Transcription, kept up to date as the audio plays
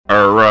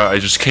I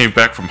just came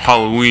back from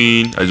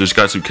Halloween. I just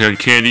got some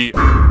candy.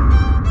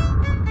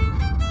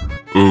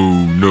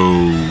 Oh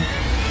no.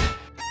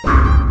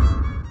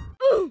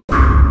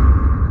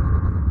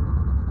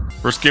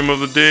 First game of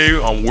the day,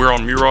 we're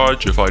on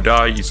Mirage. If I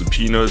die, eat some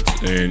peanuts.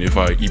 And if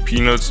I eat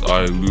peanuts,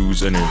 I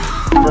lose energy.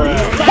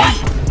 Alright.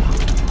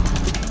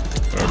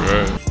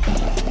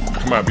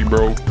 Come at me,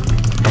 bro.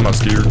 I'm not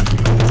scared.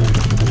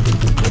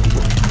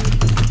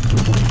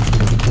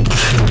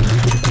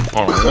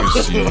 Alright, let me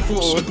see.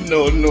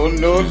 No.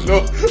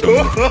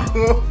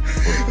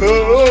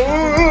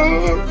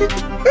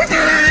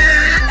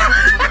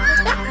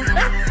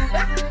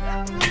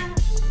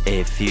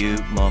 A few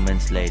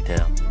moments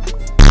later.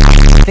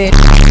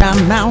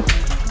 I'm out.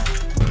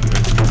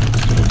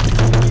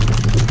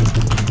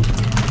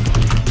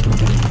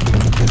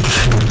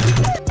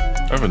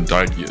 I haven't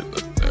died yet.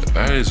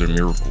 That is a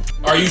miracle.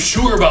 Are you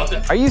sure about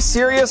that? Are you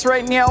serious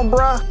right now,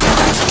 bruh?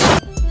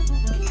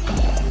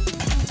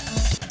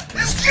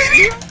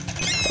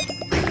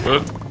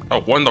 But I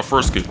won the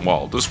first game.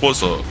 Wow, this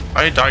was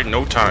I died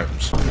no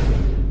times.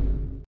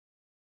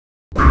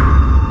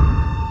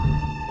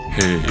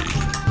 Hey.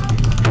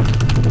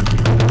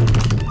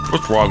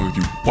 What's wrong with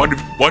you?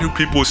 Why do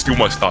people steal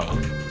my style?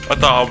 I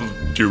thought I was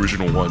the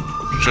original one.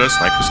 Should I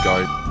snipe this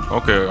guy?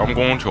 Okay, I'm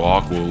going to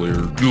Aqua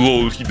layer.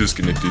 Lol, he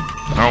disconnected.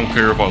 I don't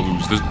care if I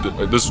lose.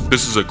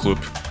 This is a clip.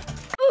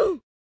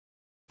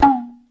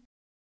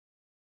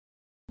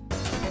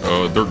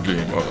 Third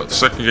game. The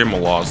second game I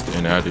lost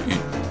and I had to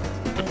eat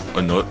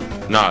a nut.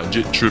 Nah,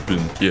 jit tripping.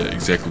 Yeah,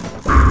 exactly.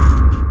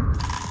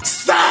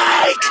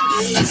 Psych!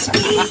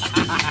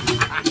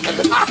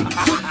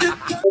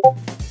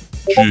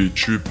 Jit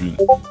tripping.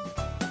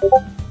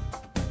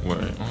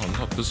 Wait, oh,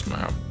 not this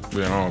map.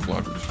 Wait, I don't have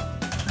blockers.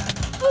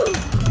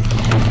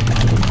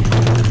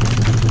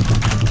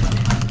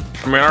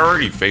 I mean, I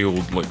already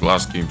failed like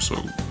last game, so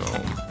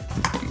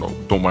no,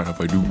 don't mind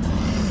if I do.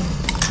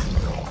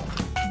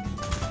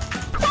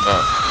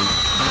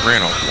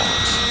 Ran out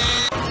blocks.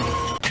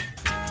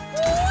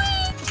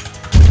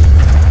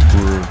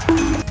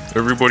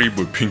 Everybody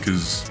but Pink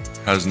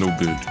has no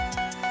bid.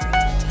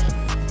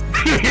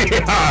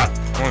 I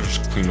want to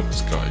just clean up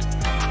this guy.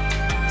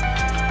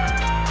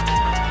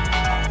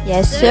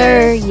 Yes,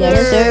 sir.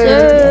 Yes, sir.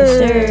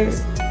 Yes,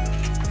 sir.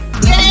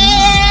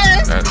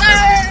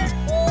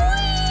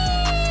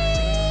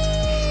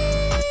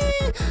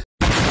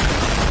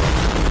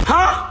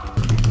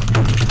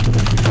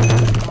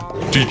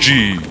 GG.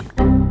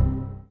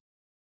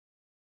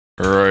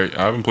 Alright, I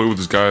haven't played with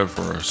this guy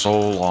for so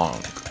long.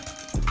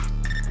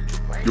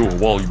 Yo, a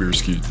Wally Bear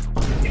skin.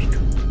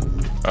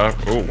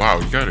 Oh wow,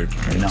 you got it.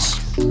 Nice.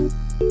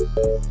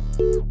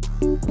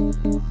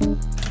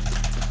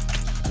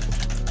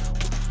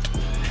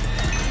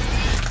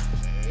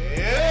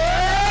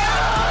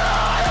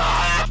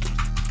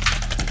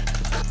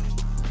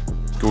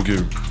 Go get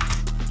him.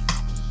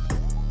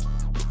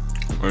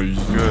 Are you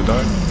gonna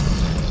die?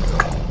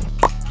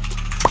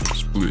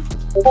 Split.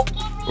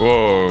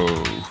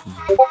 Whoa.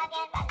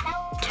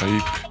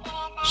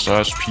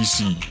 Type/PC.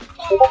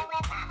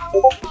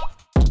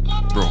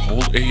 Bro,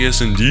 hold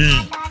AS and D.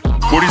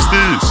 What is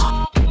this?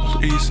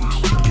 Hold AS and D.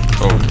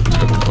 Oh,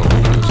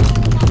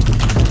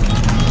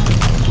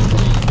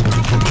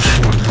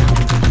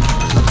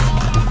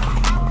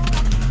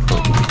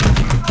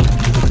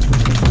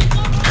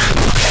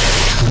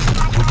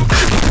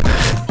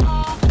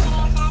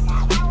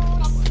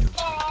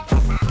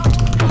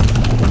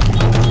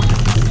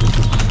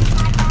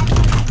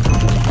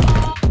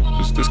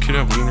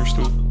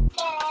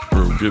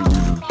 get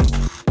Lunar.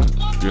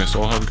 You guys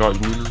all have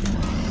got Lunar?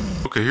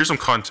 Okay, here's some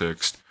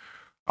context.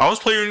 I was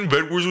playing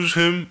Bedwars with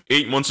him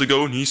 8 months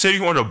ago, and he said he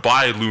wanted to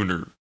buy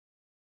Lunar.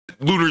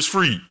 Lunar's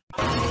free.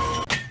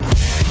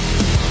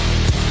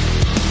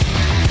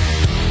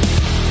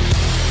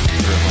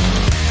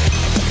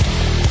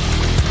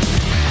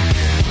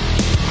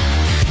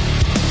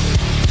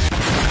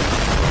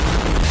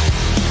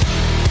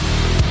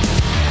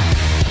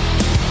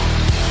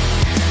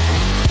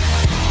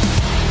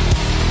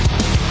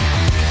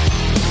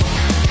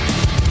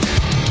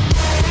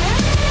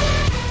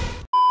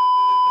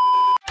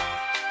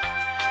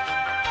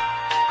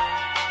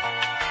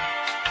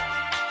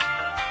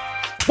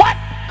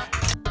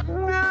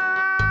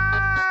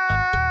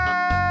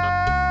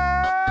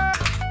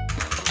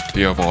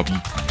 Yeah, Bobby.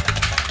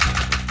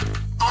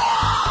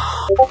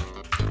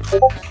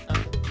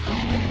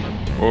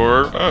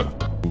 Or,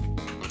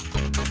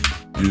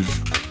 give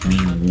me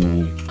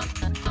wool.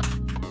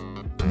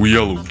 We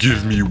yellow,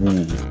 give me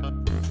wool.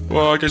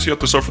 Well, I guess you have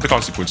to suffer the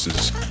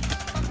consequences.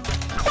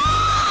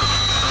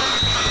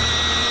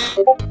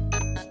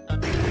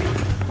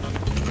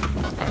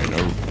 I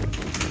know.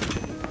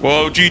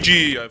 Well,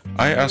 GG.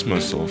 I asked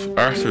myself,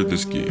 after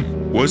this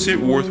game, was it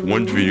worth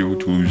one video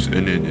to lose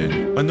and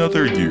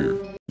another year?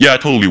 Yeah,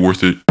 totally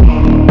worth it.